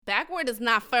forward is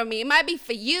not for me. It might be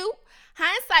for you.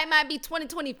 Hindsight might be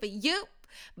 2020 for you,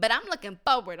 but I'm looking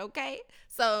forward, okay?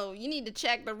 So you need to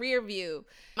check the rear view.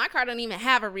 My car don't even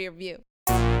have a rear view.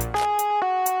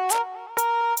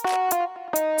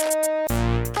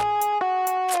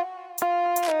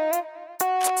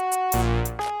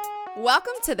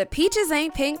 Welcome to the Peaches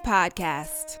Ain't Pink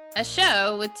podcast. A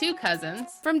show with two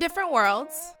cousins from different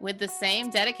worlds with the same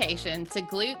dedication to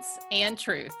glutes and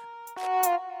truth.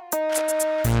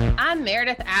 I'm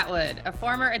Meredith Atwood, a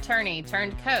former attorney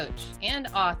turned coach and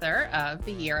author of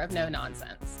The Year of No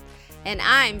Nonsense. And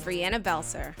I'm Brianna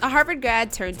Belser, a Harvard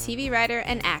grad turned TV writer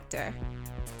and actor.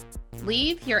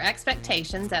 Leave your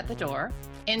expectations at the door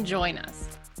and join us.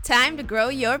 Time to grow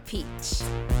your peach.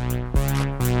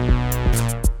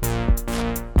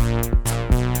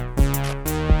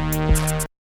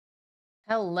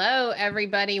 Hello,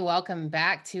 everybody. Welcome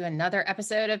back to another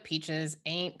episode of Peaches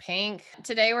Ain't Pink.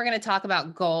 Today, we're going to talk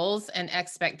about goals and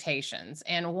expectations.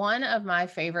 And one of my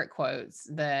favorite quotes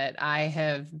that I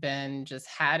have been just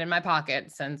had in my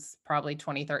pocket since probably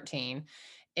 2013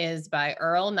 is by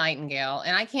Earl Nightingale.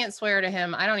 And I can't swear to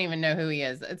him. I don't even know who he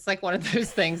is. It's like one of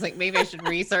those things, like maybe I should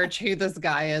research who this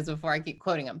guy is before I keep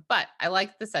quoting him. But I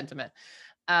like the sentiment.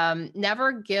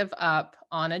 Never give up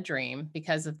on a dream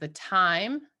because of the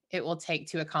time it will take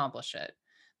to accomplish it.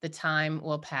 The time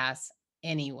will pass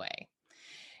anyway.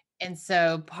 And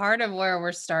so part of where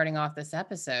we're starting off this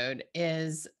episode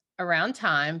is around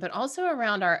time, but also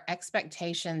around our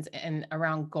expectations and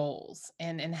around goals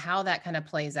and how that kind of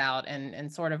plays out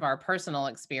and sort of our personal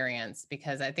experience,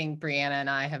 because I think Brianna and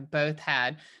I have both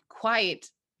had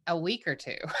quite a week or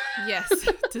two. Yes,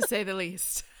 to say the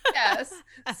least. Yes.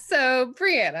 So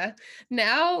Brianna,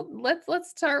 now let's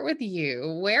start with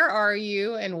you. Where are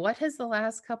you and what has the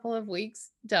last couple of weeks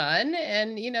done?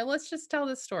 And, let's just tell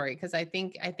the story, because I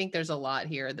think there's a lot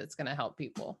here that's going to help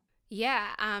people. Yeah.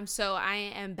 So I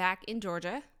am back in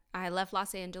Georgia. I left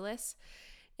Los Angeles.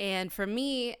 And for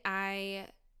me, I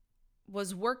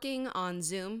was working on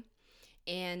Zoom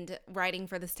and writing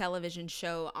for this television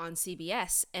show on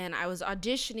CBS. And I was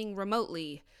auditioning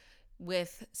remotely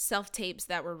with self-tapes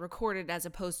that were recorded as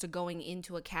opposed to going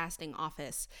into a casting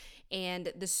office.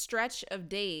 And the stretch of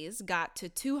days got to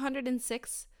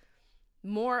 206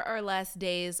 more or less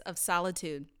days of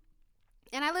solitude.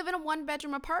 And I live in a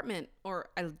one-bedroom apartment, or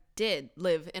I did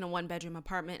live in a one-bedroom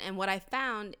apartment. And what I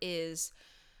found is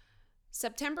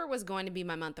September was going to be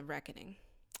my month of reckoning.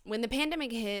 When the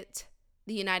pandemic hit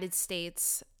the United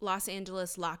States, Los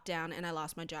Angeles locked down, and I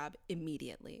lost my job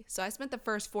immediately. So I spent the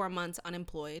first 4 months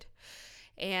unemployed.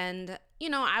 And,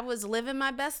 I was living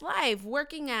my best life,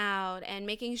 working out and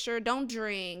making sure don't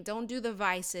drink, don't do the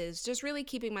vices, just really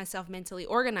keeping myself mentally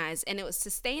organized. And it was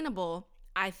sustainable.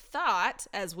 I thought,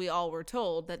 as we all were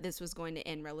told, that this was going to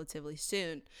end relatively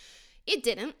soon. It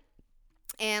didn't.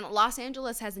 And Los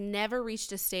Angeles has never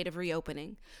reached a state of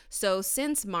reopening. So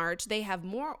since March, they have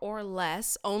more or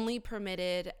less only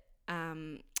permitted,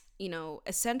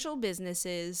 essential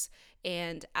businesses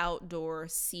and outdoor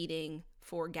seating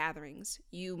for gatherings.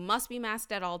 You must be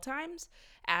masked at all times,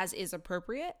 as is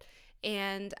appropriate.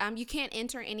 And you can't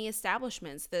enter any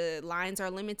establishments. The lines are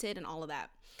limited and all of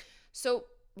that. So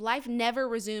life never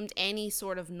resumed any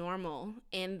sort of normal.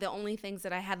 And the only things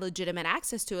that I had legitimate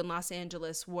access to in Los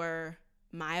Angeles were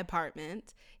my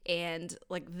apartment and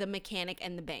like the mechanic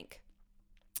and the bank.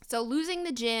 So losing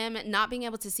the gym, not being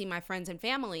able to see my friends and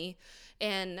family,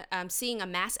 and seeing a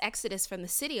mass exodus from the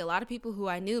city. A lot of people who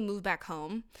I knew moved back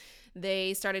home.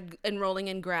 They started enrolling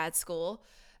in grad school,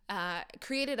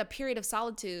 created a period of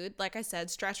solitude, like I said,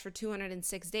 stretched for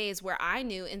 206 days, where I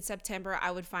knew in September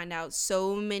I would find out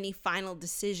so many final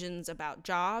decisions about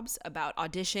jobs, about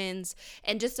auditions,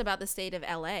 and just about the state of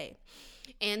LA.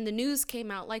 And the news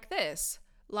came out like this.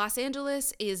 Los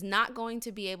Angeles is not going to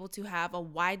be able to have a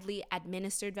widely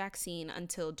administered vaccine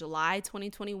until July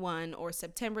 2021 or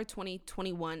September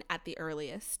 2021 at the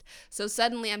earliest. So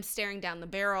suddenly I'm staring down the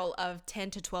barrel of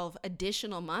 10 to 12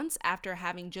 additional months after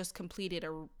having just completed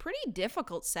a pretty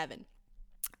difficult 7.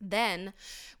 Then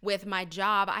with my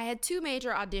job, I had 2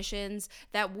 major auditions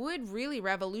that would really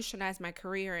revolutionize my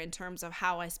career in terms of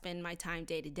how I spend my time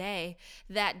day to day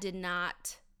that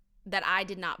I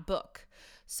did not book.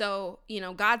 So,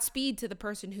 Godspeed to the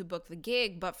person who booked the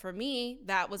gig. But for me,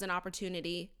 that was an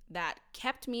opportunity that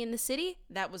kept me in the city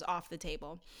that was off the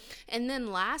table. And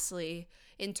then lastly,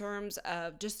 in terms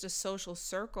of just a social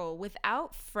circle,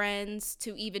 without friends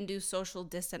to even do social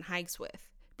distant hikes with,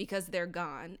 because they're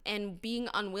gone, and being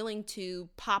unwilling to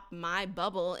pop my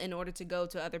bubble in order to go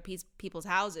to other people's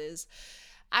houses,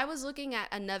 I was looking at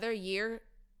another year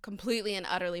completely and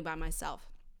utterly by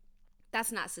myself.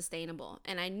 That's not sustainable.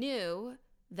 And I knew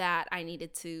that I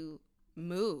needed to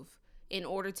move in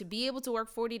order to be able to work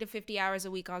 40 to 50 hours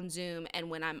a week on Zoom, and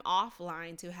when I'm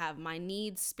offline to have my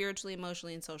needs spiritually,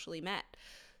 emotionally, and socially met.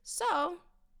 So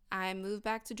I moved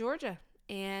back to Georgia.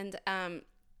 And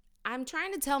I'm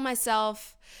trying to tell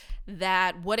myself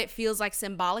that what it feels like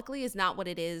symbolically is not what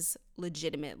it is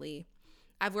legitimately.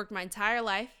 I've worked my entire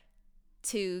life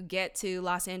to get to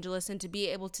Los Angeles and to be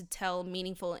able to tell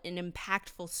meaningful and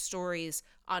impactful stories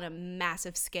on a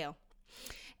massive scale.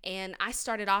 And I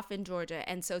started off in Georgia.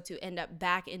 And so to end up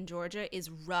back in Georgia is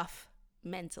rough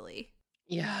mentally.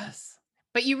 Yes.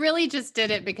 But you really just did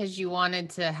it because you wanted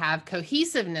to have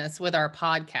cohesiveness with our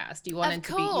podcast. You wanted Of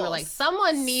to be, you were like, course.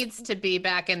 someone needs to be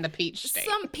back in the peach state.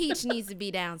 Some peach needs to be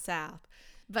down south.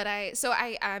 But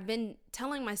I've been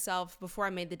telling myself before I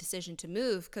made the decision to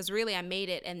move, because really I made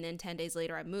it and then 10 days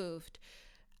later I moved.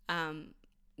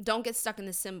 Don't get stuck in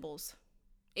the symbols.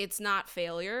 It's not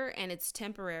failure and it's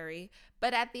temporary.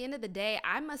 But at the end of the day,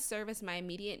 I must service my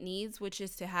immediate needs, which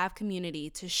is to have community,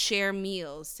 to share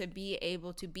meals, to be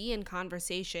able to be in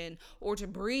conversation or to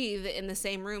breathe in the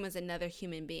same room as another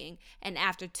human being. And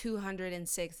after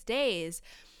 206 days,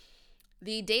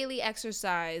 the daily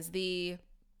exercise, the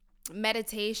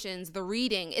meditations, the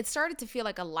reading, it started to feel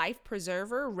like a life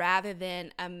preserver rather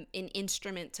than an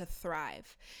instrument to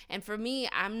thrive. And for me,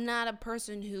 I'm not a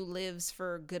person who lives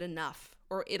for good enough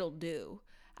or it'll do.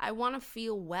 I want to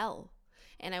feel well,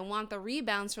 and I want the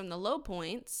rebounds from the low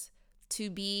points to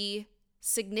be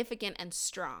significant and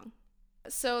strong.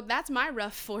 So that's my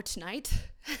rough for tonight.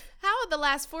 How have the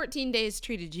last 14 days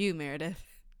treated you, Meredith?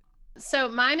 So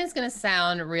mine is going to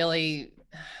sound really,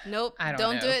 Nope, I don't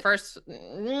don't know. do it. First,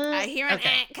 I hear an okay.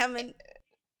 ant coming.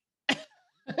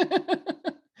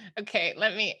 Okay,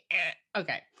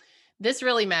 okay. This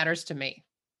really matters to me.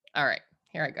 All right,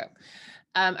 here I go.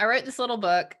 I wrote this little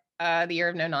book, The Year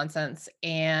of No Nonsense,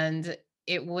 and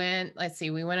it went, let's see,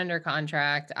 we went under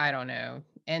contract, I don't know,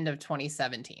 end of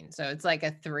 2017. So it's like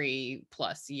a 3+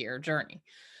 year journey.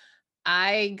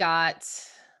 I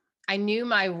knew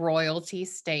my royalty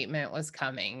statement was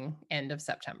coming end of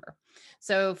September.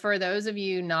 So for those of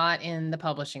you not in the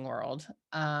publishing world,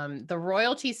 the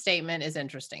royalty statement is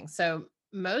interesting. So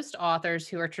most authors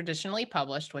who are traditionally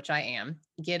published, which I am,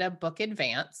 get a book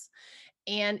advance,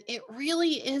 and it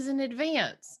really is an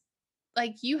advance.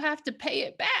 Like you have to pay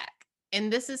it back.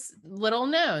 And this is little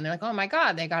known. They're like, oh my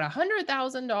God, they got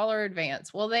 $100,000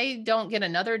 advance. Well, they don't get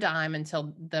another dime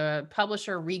until the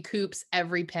publisher recoups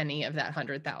every penny of that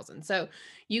 100,000. So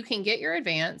you can get your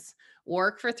advance,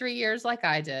 work for 3 years like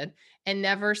I did, and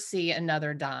never see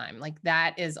another dime. Like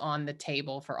that is on the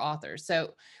table for authors.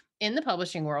 So in the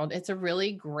publishing world, it's a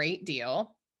really great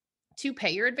deal to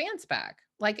pay your advance back,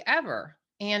 like ever.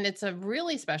 And it's a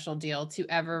really special deal to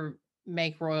ever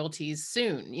make royalties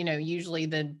soon. You know, usually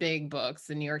the big books,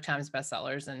 the New York Times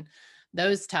bestsellers and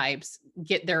those types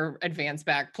get their advance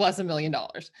back plus $1 million.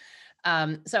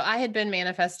 So I had been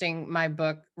manifesting my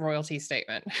book royalty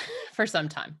statement for some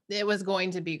time. It was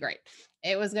going to be great.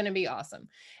 It was going to be awesome.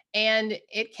 And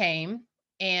it came,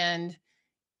 and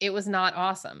it was not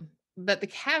awesome. But the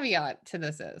caveat to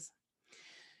this is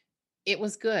it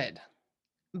was good.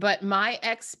 But my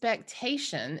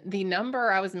expectation, the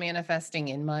number I was manifesting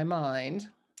in my mind,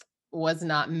 was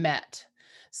not met.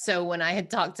 So when I had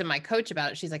talked to my coach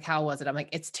about it, she's like, how was it? I'm like,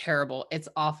 it's terrible. It's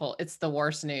awful. It's the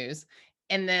worst news.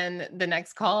 And then the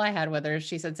next call I had with her,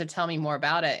 she said, so tell me more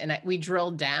about it. And we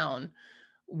drilled down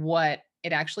what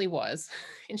it actually was.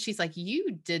 And she's like,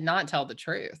 you did not tell the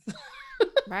truth.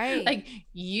 Right. Like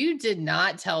you did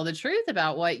not tell the truth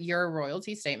about what your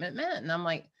royalty statement meant. And I'm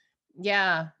like,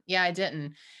 yeah, I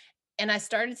didn't. And I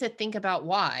started to think about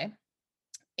why.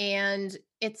 And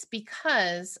it's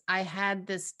because I had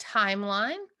this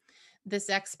timeline, this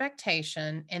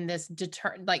expectation, and this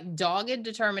dogged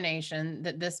determination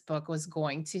that this book was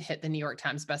going to hit the New York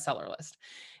Times bestseller list.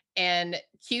 And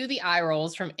cue the eye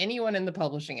rolls from anyone in the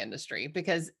publishing industry,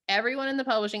 because everyone in the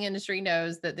publishing industry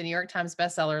knows that the New York Times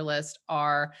bestseller list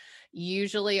are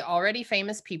usually already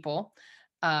famous people,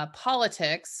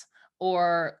 politics,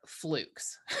 or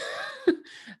flukes.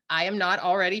 I am not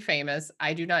already famous.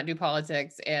 I do not do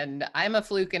politics, and I'm a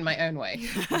fluke in my own way.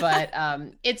 But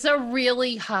it's a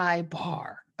really high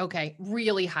bar. Okay,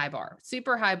 really high bar,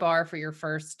 super high bar for your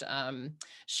first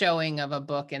showing of a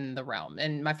book in the realm.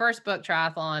 And my first book,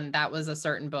 Triathlon, that was a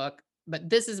certain book, but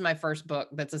this is my first book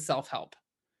that's a self-help,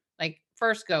 like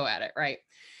first go at it, right?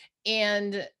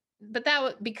 And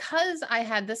but because I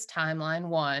had this timeline.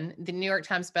 One, the New York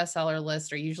Times bestseller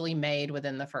lists are usually made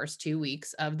within the first 2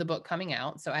 weeks of the book coming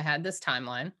out. So I had this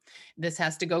timeline. This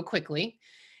has to go quickly.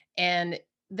 And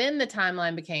Then the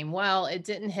timeline became, well, it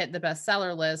didn't hit the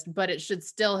bestseller list, but it should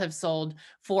still have sold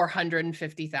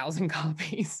 450,000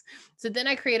 copies. So then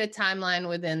I create a timeline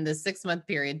within the 6-month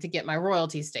period to get my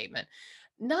royalty statement,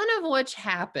 none of which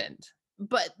happened.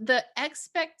 But the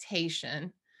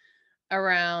expectation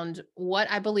around what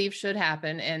I believe should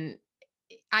happen, and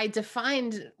I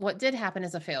defined what did happen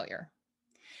as a failure.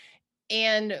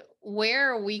 And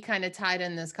where we kind of tied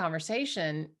in this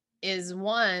conversation is,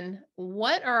 one,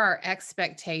 what are our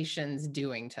expectations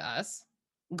doing to us?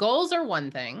 Goals are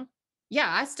one thing.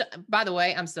 Yeah, by the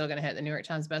way, I'm still going to hit the New York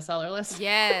Times bestseller list.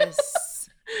 Yes.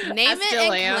 I Name it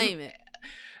still and am. claim it.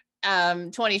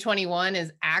 2021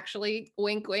 is actually,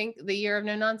 wink, wink, the year of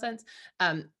no nonsense.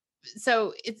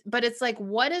 So it's like,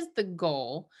 what is the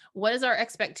goal? What is our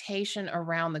expectation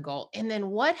around the goal? And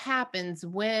then what happens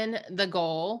when the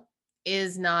goal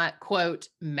is not, quote,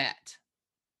 met?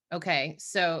 Okay.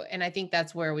 So, and I think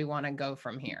that's where we want to go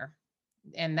from here.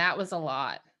 And that was a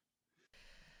lot.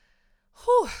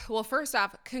 Whew. Well, first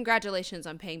off, congratulations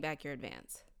on paying back your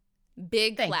advance.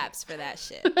 Big Thank claps you. for that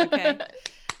shit. Okay.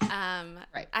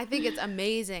 Right. I think it's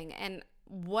amazing. And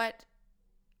what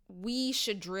we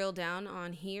should drill down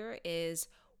on here is,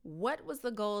 what was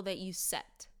the goal that you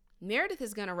set? Meredith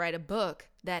is going to write a book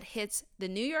that hits the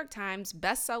New York Times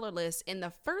bestseller list in the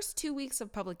first 2 weeks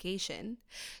of publication.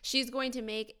 She's going to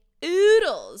make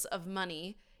oodles of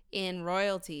money in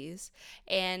royalties,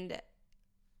 and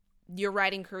your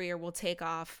writing career will take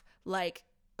off like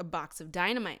a box of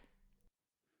dynamite.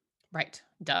 Right.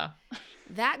 Duh.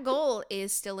 That goal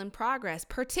is still in progress,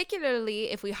 particularly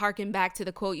if we harken back to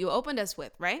the quote you opened us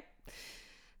with, right?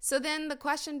 So then the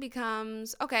question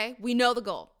becomes, okay, we know the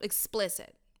goal,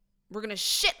 explicit. We're going to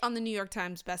shit on the New York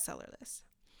Times bestseller list.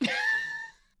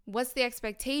 What's the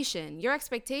expectation? Your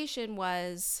expectation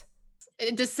was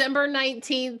December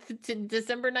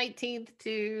 19th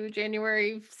to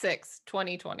January 6th,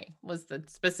 2020 was the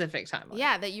specific timeline.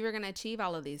 Yeah, that you were going to achieve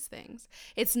all of these things.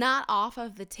 It's not off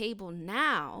of the table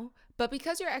now, but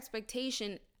because your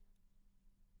expectation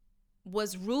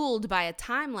was ruled by a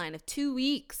timeline of 2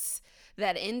 weeks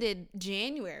that ended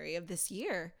January of this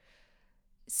year,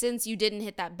 since you didn't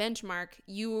hit that benchmark,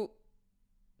 you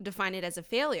define it as a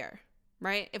failure,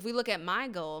 right? If we look at my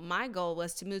goal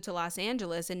was to move to Los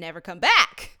Angeles and never come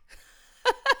back.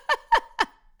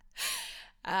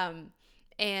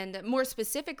 And more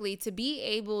specifically, to be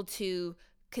able to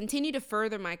continue to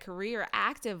further my career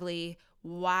actively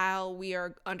while we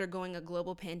are undergoing a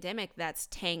global pandemic that's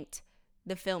tanked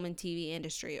the film and TV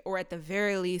industry, or at the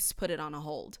very least put it on a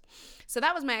hold. So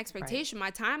that was my expectation.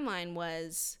 Right. My timeline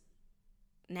was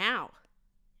now.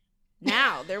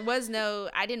 There was no,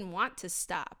 I didn't want to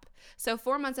stop. So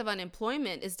 4 months of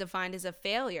unemployment is defined as a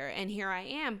failure. And here I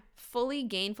am, fully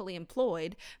gainfully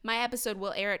employed. My episode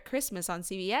will air at Christmas on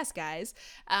CBS, guys,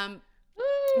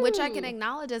 which I can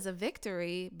acknowledge as a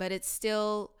victory, but it's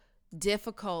still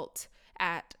difficult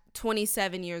at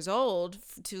 27 years old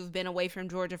to have been away from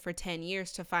Georgia for 10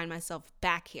 years to find myself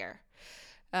back here.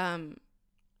 And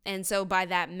so by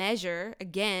that measure,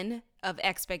 again, of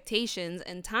expectations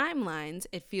and timelines,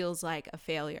 it feels like a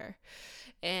failure.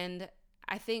 And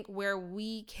I think where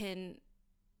we can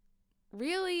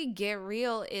really get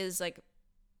real is like,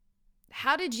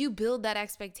 how did you build that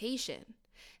expectation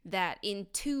that in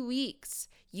 2 weeks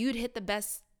you'd hit the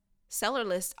best seller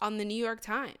list on the New York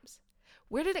Times?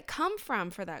 Where did it come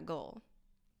from for that goal?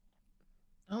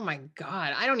 Oh my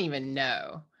God, I don't even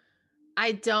know.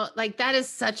 I don't, like, that is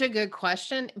such a good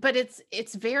question, but it's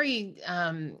very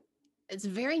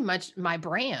much my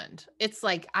brand. It's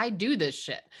like, I do this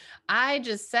shit. I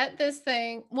just set this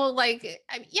thing. Well, like,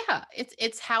 yeah,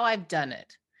 it's how I've done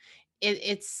it.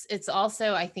 It's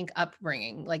also, I think,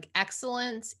 upbringing. Like,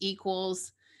 excellence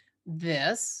equals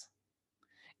this,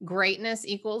 greatness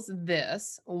equals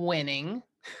this, winning.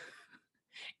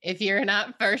 If you're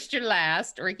not first, you're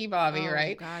last, Ricky Bobby,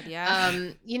 right? God, yeah.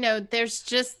 There's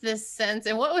just this sense.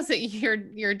 And what was it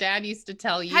your dad used to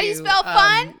tell you? How do you spell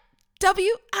fun?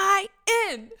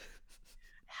 W-I-N.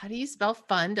 How do you spell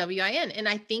fun? W-I-N. And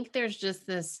I think there's just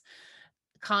this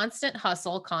constant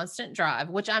hustle, constant drive,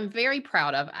 which I'm very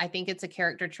proud of. I think it's a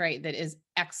character trait that is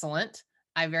excellent.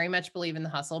 I very much believe in the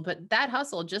hustle, but that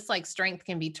hustle, just like strength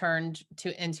can be turned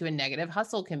into a negative,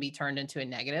 hustle can be turned into a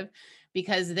negative,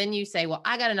 because then you say, well,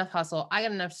 I got enough hustle, I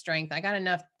got enough strength, I got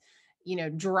enough,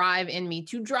 drive in me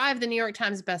to drive the New York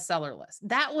Times bestseller list.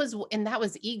 That was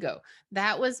ego.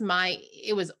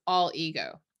 It was all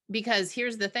ego. Because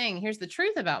here's the thing, here's the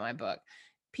truth about my book.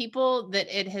 People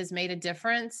that it has made a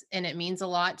difference and it means a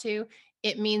lot to,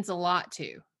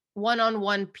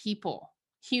 one-on-one people,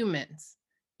 humans.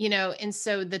 And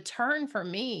so the turn for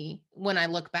me, when I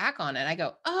look back on it, I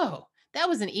go, oh, that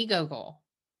was an ego goal.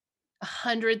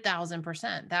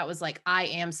 100,000%. That was like, I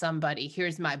am somebody.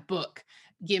 Here's my book.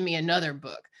 Give me another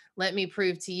book. Let me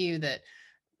prove to you that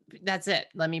that's it.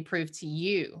 Let me prove to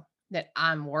you that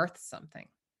I'm worth something.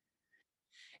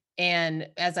 And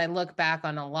as I look back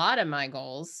on a lot of my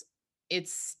goals,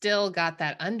 it's still got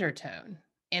that undertone.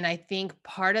 And I think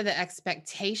part of the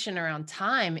expectation around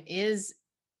time is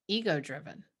ego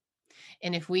driven.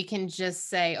 And if we can just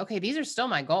say, okay, these are still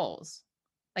my goals.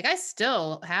 Like I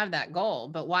still have that goal,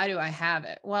 but why do I have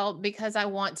it? Well, because I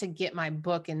want to get my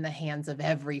book in the hands of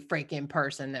every freaking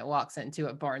person that walks into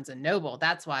a Barnes and Noble.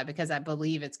 That's why, because I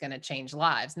believe it's going to change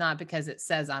lives, not because it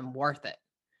says I'm worth it.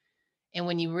 And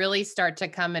when you really start to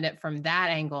come at it from that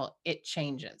angle, it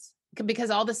changes because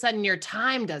all of a sudden your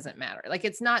time doesn't matter. Like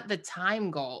it's not the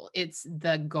time goal, it's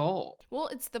the goal. Well,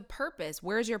 it's the purpose.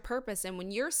 Where's your purpose? And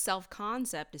when your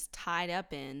self-concept is tied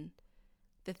up in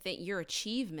your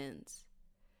achievements,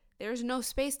 there's no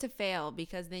space to fail,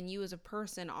 because then you as a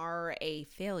person are a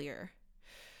failure.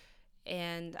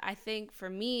 And I think for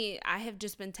me, I have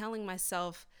just been telling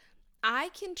myself, I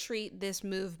can treat this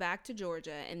move back to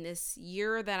Georgia and this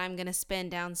year that I'm going to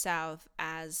spend down south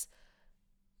as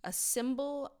a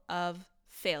symbol of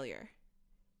failure.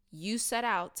 You set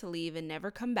out to leave and never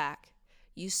come back.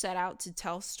 You set out to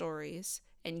tell stories,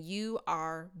 and you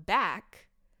are back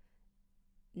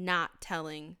not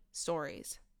telling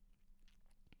stories.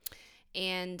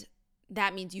 And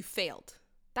that means you failed.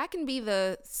 That can be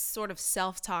the sort of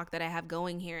self-talk that I have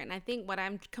going here. And I think what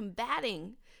I'm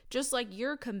combating, just like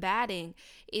you're combating,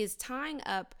 is tying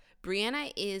up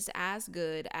Brianna is as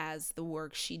good as the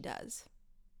work she does.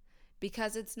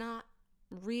 Because it's not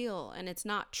real and it's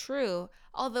not true,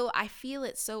 although I feel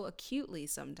it so acutely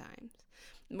sometimes,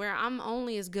 where I'm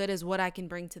only as good as what I can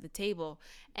bring to the table.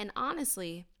 And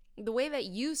honestly, the way that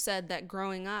you said that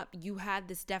growing up, you had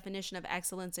this definition of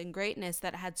excellence and greatness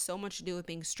that had so much to do with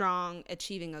being strong,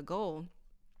 achieving a goal.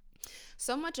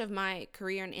 So much of my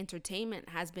career in entertainment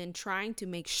has been trying to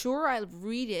make sure I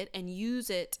read it and use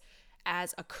it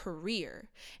as a career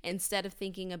instead of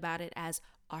thinking about it as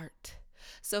art.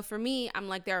 So for me, I'm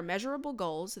like, there are measurable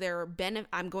goals.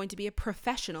 I'm going to be a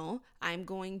professional. I'm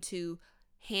going to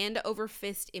hand over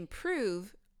fist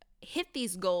improve, hit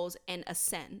these goals, and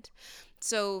ascend.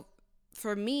 So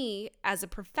for me as a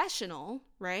professional,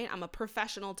 right? I'm a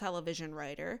professional television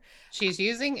writer. She's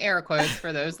using air quotes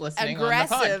for those listening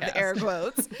Aggressive on the podcast. Air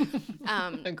quotes.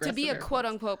 To be a quote quotes.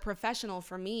 unquote professional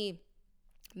for me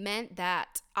meant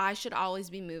that I should always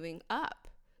be moving up,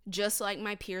 just like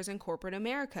my peers in corporate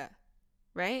America,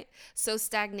 right? So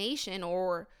stagnation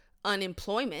or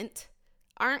unemployment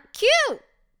aren't cute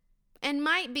and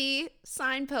might be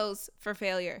signposts for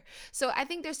failure. So I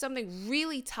think there's something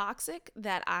really toxic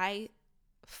that I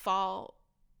fall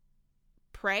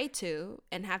prey to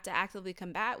and have to actively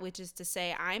combat, which is to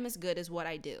say I'm as good as what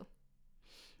I do.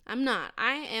 I'm not.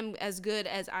 I am as good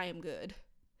as I am good.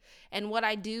 And what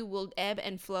I do will ebb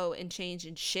and flow and change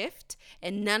and shift,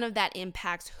 and none of that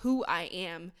impacts who I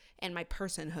am and my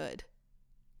personhood.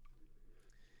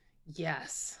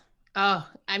 Yes. Oh,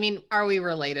 I mean, are we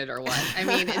related or what? I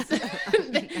mean,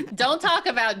 it's don't talk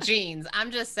about genes.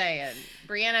 I'm just saying,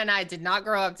 Brianna and I did not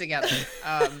grow up together.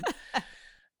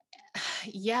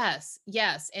 Yes.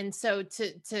 And so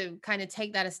to kind of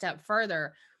take that a step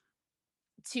further,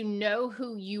 to know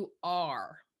who you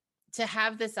are, to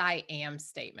have this I am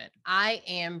statement. I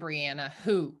am Brianna,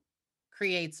 who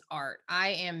creates art. I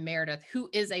am Meredith, who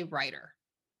is a writer.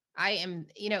 I am,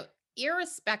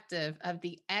 irrespective of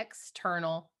the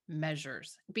external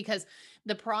measures, because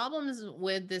the problems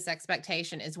with this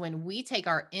expectation is when we take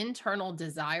our internal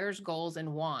desires, goals,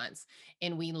 and wants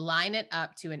and we line it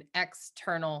up to an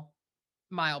external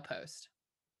milepost.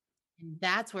 And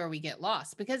that's where we get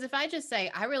lost. Because if I just say,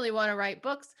 I really want to write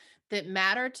books that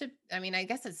matter to, I mean, I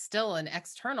guess it's still an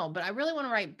external, but I really want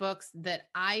to write books that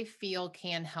I feel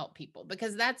can help people,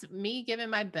 because that's me giving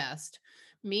my best,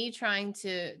 me trying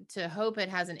to hope it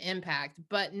has an impact,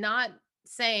 but not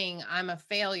saying I'm a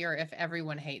failure if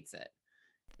everyone hates it.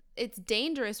 It's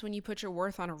dangerous when you put your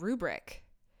worth on a rubric.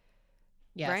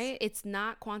 Yes. Right? It's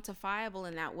not quantifiable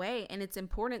in that way. And it's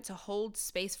important to hold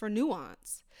space for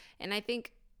nuance. And I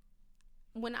think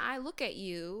when I look at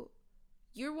you,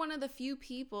 you're one of the few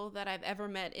people that I've ever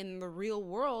met in the real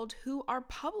world who are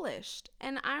published.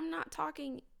 And I'm not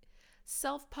talking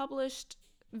self-published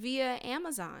via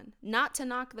Amazon. Not to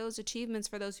knock those achievements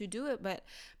for those who do it, but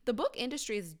the book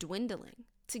industry is dwindling.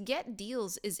 To get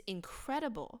deals is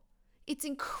incredible. It's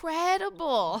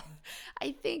incredible.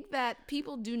 I think that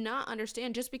people do not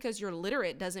understand, just because you're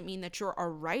literate doesn't mean that you're a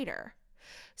writer.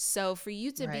 So for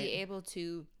you to be Right. able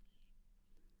to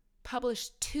publish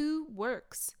 2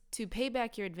 works to pay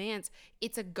back your advance,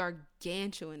 it's a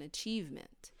gargantuan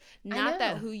achievement. I Not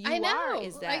that know. who I you are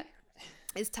know. Like,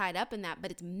 is tied up in that,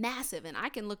 but it's massive. And I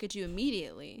can look at you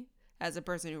immediately as a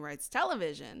person who writes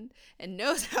television and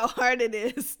knows how hard it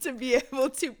is to be able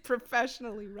to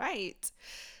professionally write.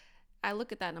 I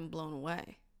look at that and I'm blown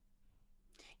away.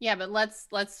 yeah, but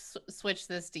let's switch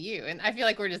this to you. And I feel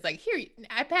like we're just like, here,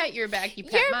 I pat your back, you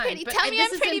pat You're mine. pretty. But Tell me this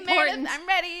I'm is pretty, Meredith. important. I'm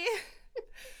ready.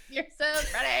 You're so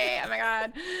pretty. Oh my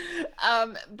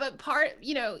God. But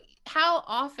how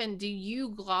often do you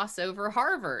gloss over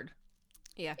Harvard?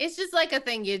 Yeah. It's just like a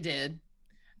thing you did.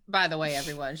 By the way,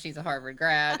 everyone, she's a Harvard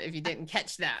grad, if you didn't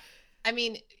catch that. I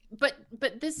mean, but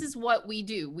this is what we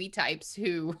do. We types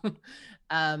who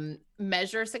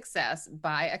measure success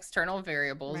by external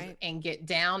variables Right. and get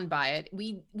down by it.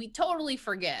 We totally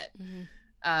forget.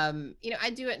 Mm-hmm. I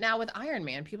do it now with Iron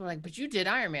Man. People are like, but you did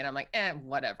Iron Man. I'm like,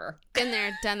 whatever. Been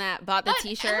there, done that, bought the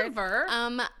t-shirt. Whatever.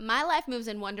 My life moves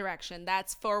in one direction.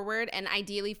 That's forward, and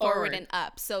ideally forward and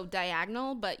up. So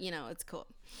diagonal, but it's cool.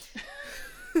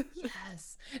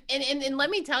 Yes. And let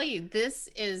me tell you, this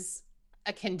is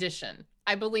a condition.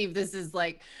 I believe this is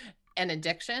like an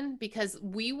addiction, because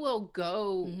we will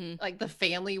go, like the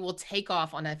family will take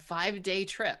off on a 5-day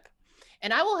trip.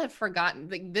 And I will have forgotten,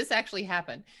 like, this actually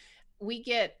happened. We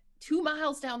get 2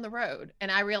 miles down the road and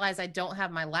I realize I don't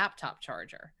have my laptop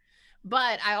charger.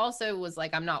 But I also was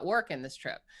like, I'm not working this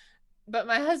trip. But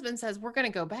my husband says, we're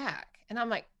going to go back. And I'm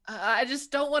like, I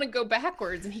just don't want to go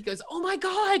backwards. And he goes, oh my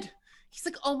God. He's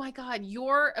like, oh my God,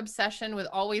 your obsession with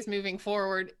always moving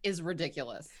forward is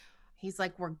ridiculous. He's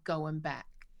like, we're going back.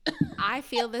 I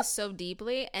feel this so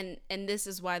deeply, and this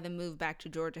is why the move back to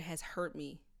Georgia has hurt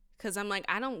me, because I'm like,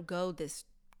 I don't go this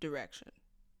direction.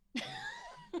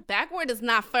 Backward is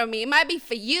not for me. It might be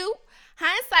for you.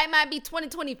 Hindsight might be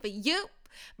 2020 for you,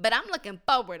 but I'm looking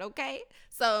forward, okay?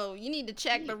 So you need to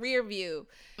check the rear view.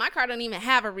 My car don't even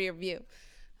have a rear view,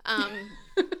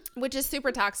 which is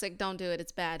super toxic. Don't do it.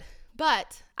 It's bad.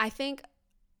 But I think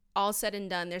all said and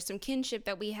done, there's some kinship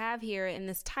that we have here in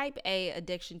this type A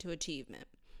addiction to achievement,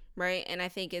 right? And I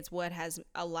think it's what has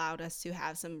allowed us to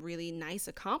have some really nice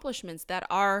accomplishments that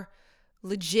are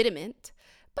legitimate,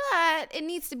 but it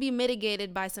needs to be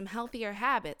mitigated by some healthier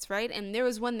habits, right? And there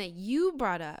was one that you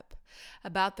brought up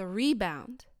about the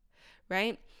rebound,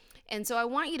 right? And so I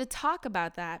want you to talk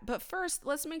about that. But first,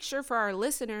 let's make sure for our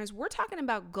listeners, we're talking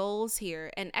about goals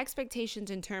here and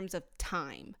expectations in terms of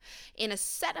time. In a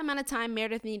set amount of time,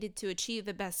 Meredith needed to achieve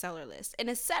the bestseller list. In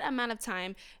a set amount of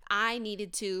time, I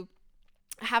needed to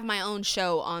have my own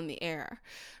show on the air,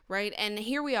 right? And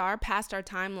here we are past our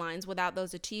timelines without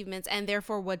those achievements. And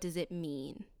therefore, what does it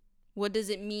mean? What does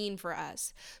it mean for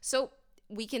us? So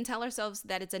we can tell ourselves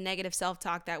that it's a negative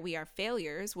self-talk, that we are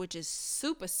failures, which is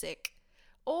super sick.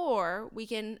 Or we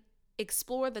can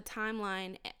explore the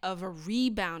timeline of a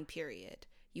rebound period.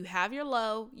 You have your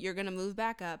low, you're going to move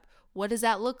back up. What does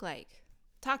that look like?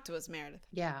 Talk to us, Meredith.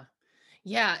 Yeah.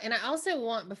 Yeah. And I also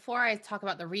want, before I talk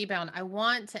about the rebound, I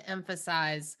want to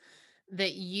emphasize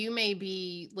that you may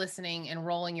be listening and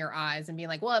rolling your eyes and being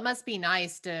like, well, it must be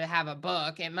nice to have a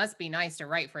book. It must be nice to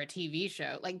write for a TV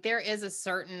show. Like, there is a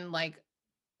certain like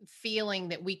feeling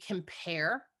that we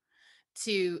compare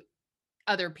to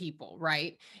other people,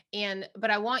 right? But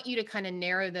I want you to kind of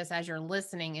narrow this as you're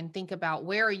listening and think about,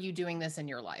 where are you doing this in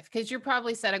your life? Because you're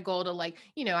probably set a goal to, like,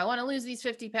 I want to lose these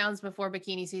 50 pounds before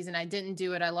bikini season. I didn't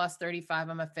do it. I lost 35.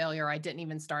 I'm a failure. I didn't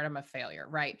even start. I'm a failure,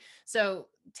 right? So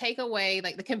take away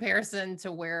like the comparison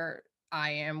to where I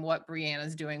am, what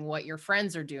Brianna's doing, what your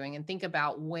friends are doing, and think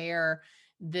about where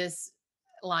this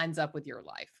lines up with your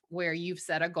life, where you've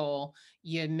set a goal,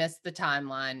 you missed the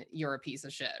timeline, you're a piece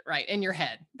of shit, right? In your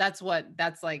head. That's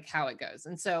like how it goes.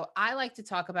 And so I like to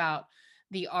talk about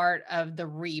the art of the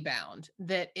rebound,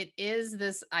 that it is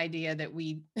this idea that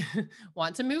we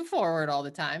want to move forward all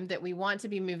the time, that we want to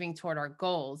be moving toward our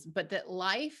goals, but that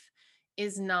life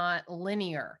is not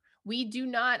linear. We do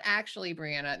not actually,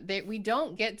 Brianna, that we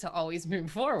don't get to always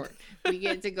move forward. We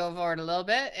get to go forward a little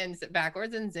bit and sit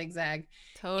backwards and zigzag.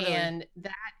 Totally. And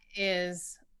that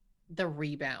is the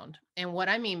rebound. And what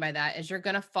I mean by that is you're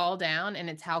going to fall down, and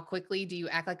it's how quickly do you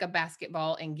act like a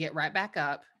basketball and get right back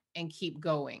up and keep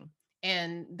going.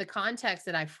 And the context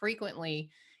that I frequently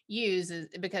use is,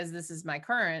 because this is my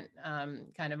current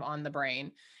kind of on the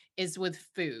brain, is with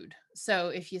food. So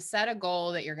if you set a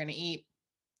goal that you're going to eat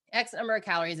X number of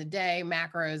calories a day,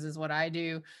 macros is what I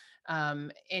do,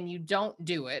 and you don't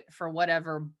do it for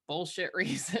whatever bullshit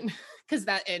reason, because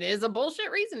that it is a bullshit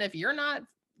reason. If you're not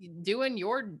doing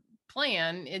your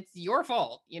plan, it's your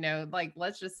fault, like,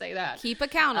 let's just say that. Keep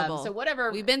accountable. So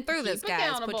whatever, we've been through this, keep guys. Put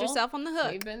accountable. yourself on the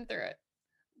hook. We've been through it.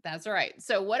 That's right.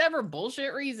 So whatever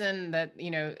bullshit reason that,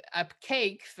 a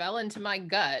cake fell into my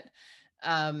gut,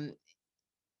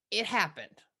 it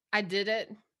happened. I did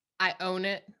it. I own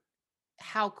it.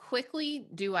 How quickly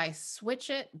do I switch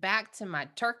it back to my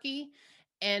turkey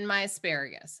and my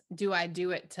asparagus? Do I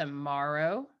do it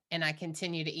tomorrow and I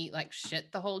continue to eat like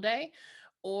shit the whole day?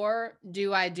 Or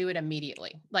do I do it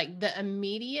immediately? Like the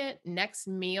immediate next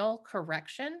meal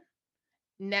correction,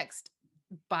 next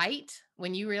bite,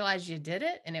 when you realize you did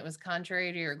it and it was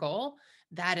contrary to your goal,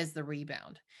 that is the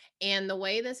rebound. And the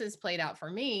way this has played out for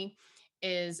me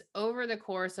is over the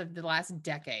course of the last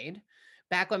decade,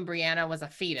 back when Brianna was a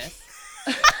fetus,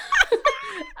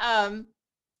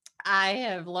 I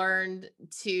have learned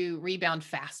to rebound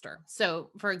faster.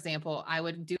 So, for example, I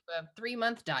would do a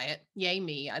 3-month diet. Yay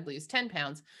me, I'd lose 10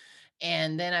 pounds.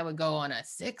 And then I would go on a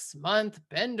 6-month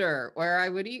bender where I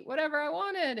would eat whatever I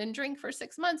wanted and drink for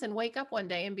 6 months and wake up one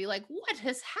day and be like, what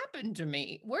has happened to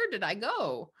me? Where did I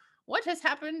go? What has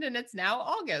happened? And it's now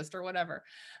August or whatever.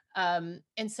 And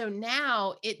so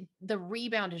now the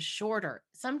rebound is shorter.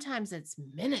 Sometimes it's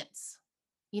minutes.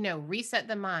 Reset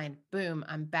the mind. Boom,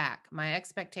 I'm back. My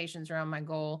expectations around my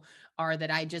goal are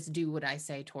that I just do what I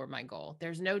say toward my goal.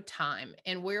 There's no time.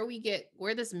 And where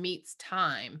this meets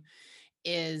time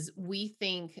is we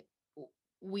think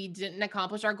we didn't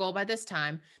accomplish our goal by this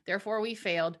time, therefore we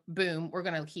failed. Boom, we're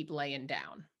going to keep laying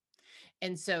down.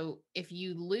 And so if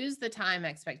you lose the time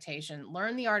expectation,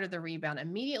 learn the art of the rebound,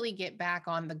 immediately get back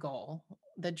on the goal,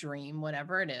 the dream,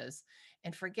 whatever it is,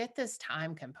 and forget this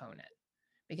time component,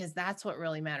 because that's what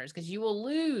really matters, because you will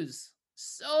lose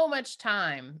so much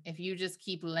time if you just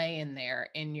keep laying there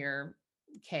in your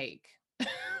cake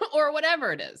or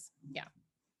whatever it is. Yeah.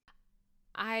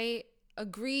 I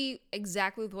agree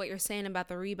exactly with what you're saying about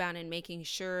the rebound and making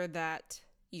sure that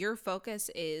your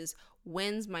focus is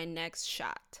when's my next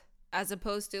shot, as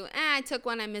opposed to I took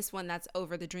one, I missed one, that's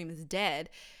over, the dream is dead.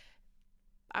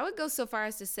 I would go so far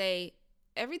as to say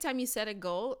every time you set a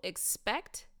goal,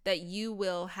 expect that you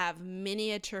will have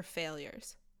miniature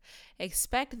failures.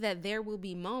 Expect that there will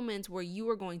be moments where you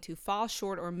are going to fall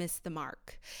short or miss the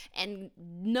mark. And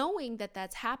knowing that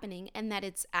that's happening and that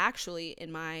it's actually,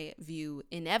 in my view,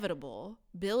 inevitable,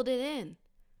 build it in.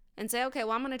 And say, okay,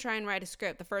 well, I'm going to try and write a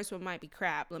script. The first one might be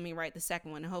crap. Let me write the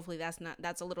second one. And hopefully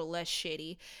that's a little less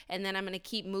shitty. And then I'm going to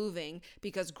keep moving,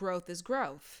 because growth is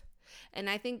growth. And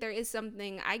I think there is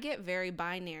something, I get very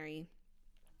binary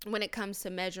when it comes to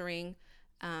measuring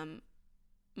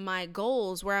my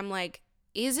goals, where I'm like,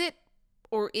 is it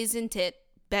or isn't it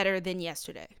better than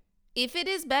yesterday? If it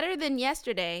is better than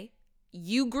yesterday,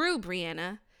 you grew,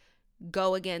 Brianna.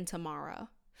 Go again tomorrow.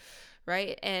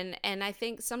 Right? And I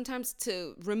think sometimes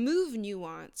to remove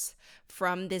nuance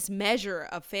from this measure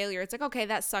of failure, it's like, okay,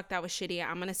 that sucked. That was shitty.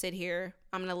 I'm going to sit here.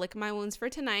 I'm going to lick my wounds for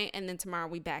tonight. And then tomorrow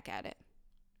we back at it.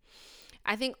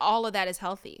 I think all of that is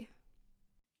healthy.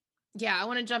 Yeah, I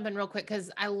want to jump in real quick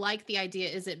because I like the idea,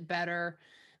 is it better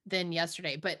than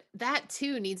yesterday? But that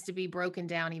too needs to be broken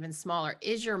down even smaller.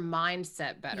 Is your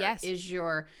mindset better? Yes.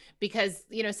 Because,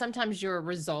 sometimes your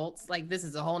results, like this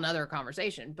is a whole nother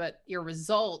conversation, but your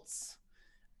results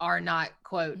are not,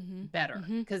 quote, better.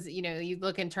 Because, you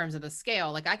look in terms of the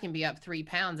scale, like I can be up 3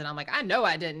 pounds and I'm like, I know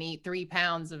I didn't eat 3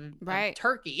 pounds of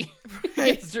turkey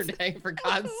yesterday, for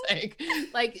God's sake.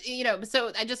 Like,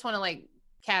 so I just want to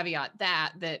caveat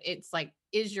that it's like,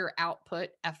 is your output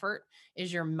effort,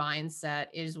 is your mindset,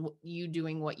 is you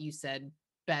doing what you said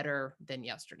better than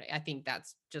yesterday? I think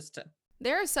that's just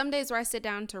there are some days where I sit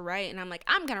down to write and I'm like,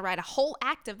 I'm going to write a whole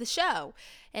act of the show.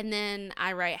 And then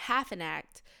I write half an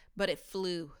act, but it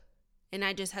flew. And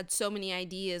I just had so many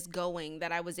ideas going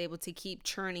that I was able to keep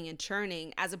churning and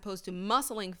churning, as opposed to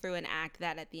muscling through an act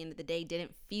that at the end of the day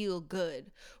didn't feel good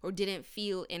or didn't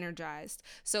feel energized.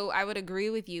 So I would agree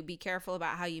with you. Be careful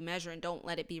about how you measure and don't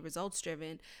let it be results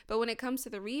driven. But when it comes to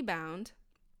the rebound,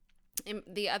 and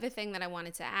the other thing that I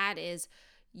wanted to add is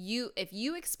if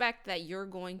you expect that you're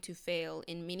going to fail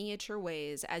in miniature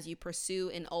ways as you pursue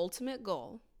an ultimate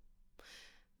goal,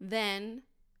 then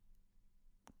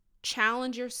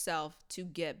challenge yourself to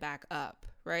get back up,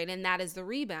 right? And that is the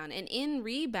rebound. And in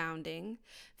rebounding,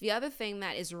 the other thing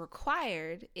that is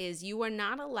required is you are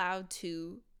not allowed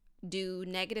to do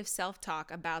negative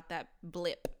self-talk about that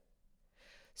blip.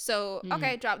 So,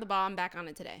 okay, drop the ball, I'm back on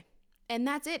it today. And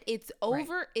that's it. It's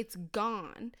over. Right. It's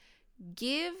gone.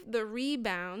 Give the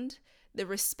rebound the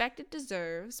respect it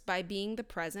deserves by being the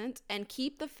present, and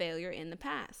keep the failure in the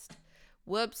past.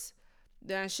 Whoops.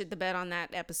 Then I shit the bed on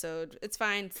that episode. It's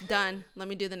fine. It's done. Let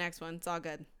me do the next one. It's all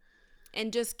good.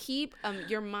 And just keep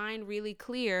your mind really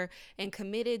clear and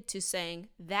committed to saying,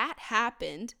 that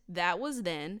happened, that was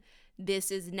then,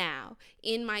 this is now.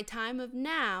 In my time of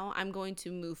now, I'm going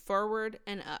to move forward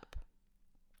and up.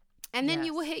 And then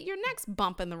you will hit your next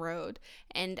bump in the road.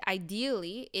 And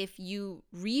ideally, if you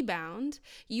rebound,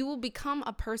 you will become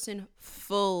a person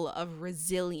full of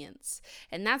resilience.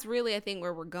 And that's really, I think,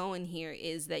 where we're going here,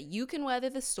 is that you can weather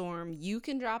the storm, you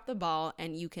can drop the ball,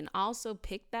 and you can also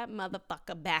pick that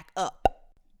motherfucker back up.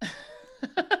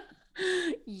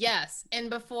 Yes. And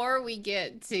before we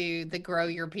get to the Grow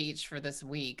Your Peach for this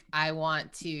week, I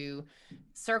want to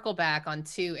circle back on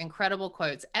two incredible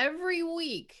quotes. Every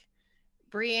week,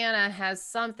 Brianna has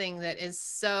something that is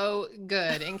so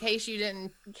good. In case you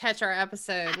didn't catch our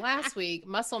episode last week,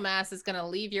 muscle mass is going to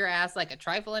leave your ass like a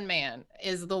trifling man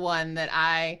is the one that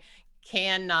I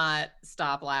cannot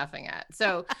stop laughing at.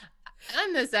 So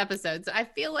on this episode, so I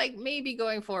feel like maybe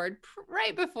going forward,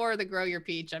 right before the Grow Your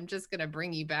Peach, I'm just going to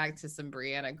bring you back to some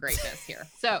Brianna greatness here.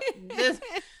 So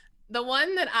the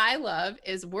one that I love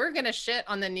is, we're going to shit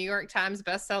on the New York Times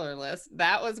bestseller list.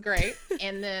 That was great.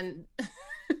 And then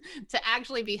to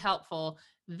actually be helpful,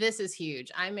 this is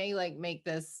huge. I may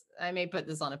put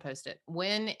this on a Post-it.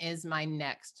 When is my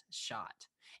next shot?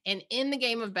 And in the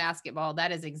game of basketball,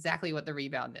 that is exactly what the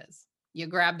rebound is. You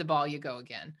grab the ball, you go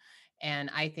again.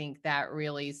 And I think that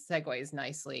really segues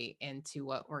nicely into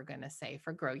what we're going to say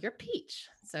for Grow Your Peach.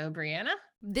 So, Brianna?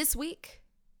 This week,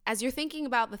 as you're thinking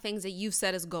about the things that you've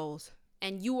set as goals,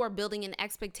 and you are building an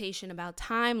expectation about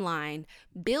timeline,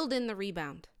 build in the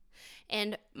rebound.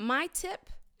 And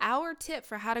our tip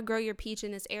for how to grow your peach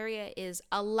in this area is,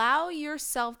 allow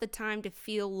yourself the time to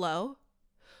feel low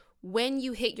when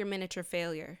you hit your miniature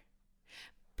failure,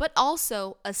 but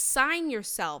also assign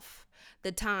yourself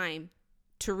the time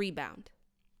to rebound.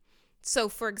 So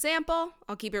for example,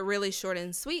 I'll keep it really short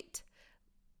and sweet.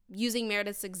 Using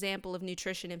Meredith's example of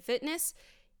nutrition and fitness,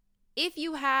 if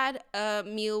you had a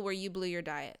meal where you blew your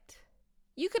diet,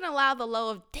 you can allow the low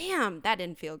of, damn, that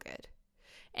didn't feel good.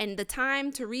 And the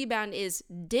time to rebound is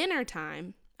dinner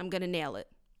time. I'm going to nail it.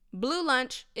 Blue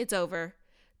lunch, it's over.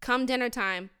 Come dinner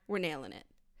time, we're nailing it.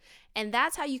 And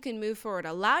that's how you can move forward.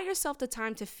 Allow yourself the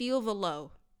time to feel the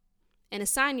low and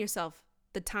assign yourself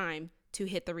the time to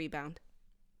hit the rebound.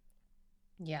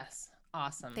 Yes.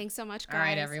 Awesome. Thanks so much, guys. All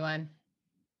right, everyone.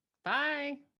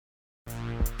 Bye.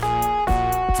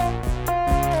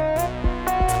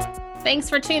 Thanks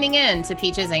for tuning in to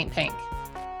Peaches Ain't Pink.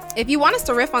 If you want us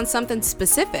to riff on something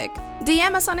specific,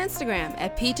 DM us on Instagram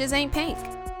at Peaches Ain't Pink.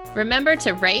 Remember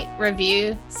to rate,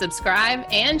 review, subscribe,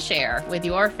 and share with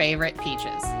your favorite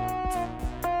peaches.